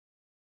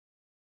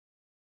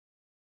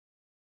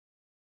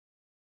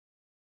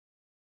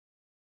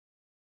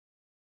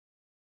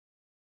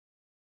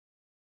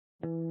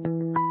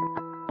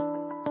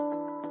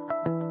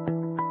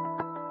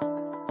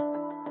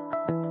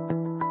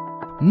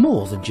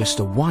More than just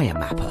a wire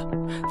mapper,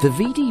 the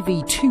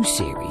VDV II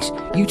series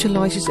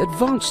utilises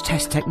advanced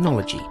test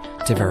technology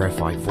to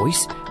verify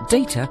voice,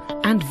 data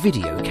and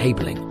video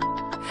cabling.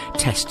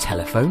 Test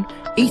telephone,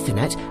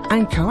 Ethernet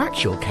and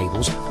coaxial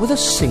cables with a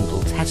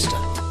single tester.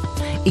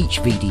 Each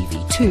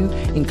VDV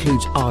II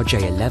includes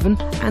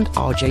RJ11 and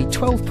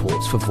RJ12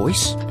 ports for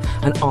voice,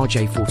 an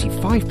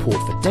RJ45 port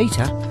for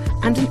data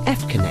and an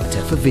F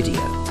connector for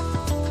video.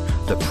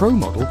 The Pro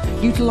model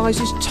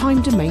utilises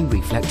time domain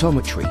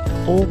reflectometry,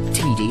 or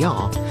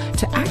TDR,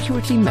 to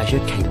accurately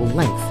measure cable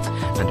length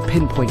and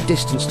pinpoint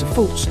distance to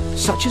faults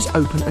such as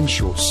open and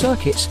short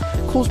circuits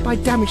caused by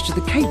damage to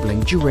the cabling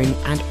during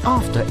and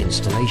after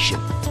installation.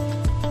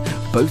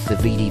 Both the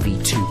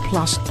VDV II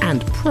Plus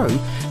and Pro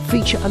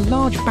feature a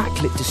large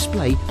backlit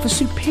display for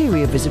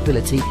superior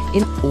visibility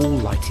in all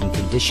lighting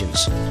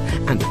conditions,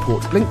 and the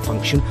port blink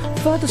function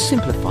further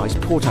simplifies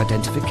port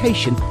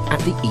identification at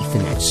the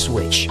Ethernet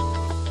switch.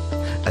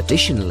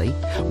 Additionally,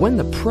 when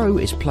the Pro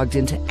is plugged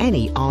into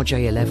any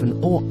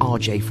RJ11 or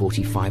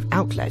RJ45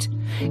 outlet,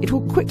 it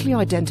will quickly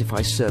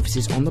identify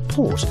services on the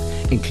port,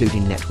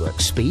 including network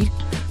speed,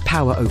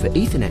 power over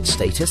Ethernet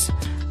status,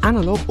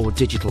 analog or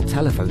digital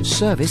telephone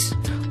service,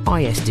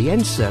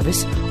 ISDN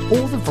service,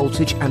 or the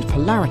voltage and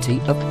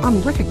polarity of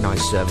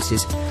unrecognised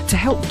services to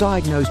help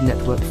diagnose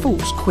network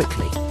faults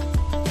quickly.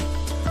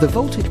 The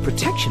voltage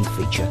protection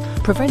feature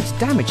prevents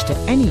damage to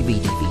any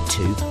VDV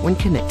II when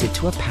connected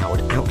to a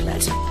powered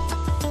outlet.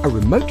 A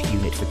remote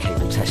unit for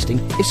cable testing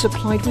is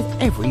supplied with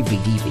every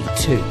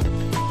VDV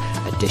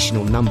II.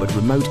 Additional numbered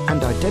remote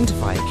and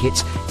identifier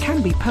kits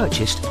can be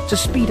purchased to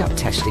speed up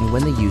testing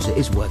when the user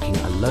is working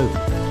alone.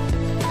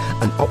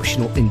 An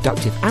optional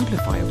inductive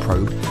amplifier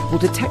probe will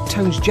detect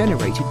tones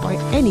generated by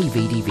any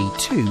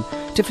VDV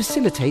II to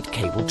facilitate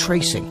cable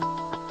tracing.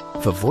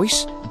 For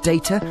voice,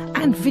 data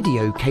and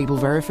video cable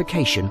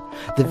verification,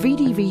 the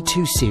VDV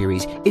II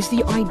series is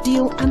the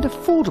ideal and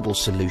affordable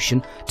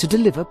solution to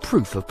deliver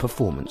proof of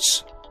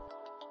performance.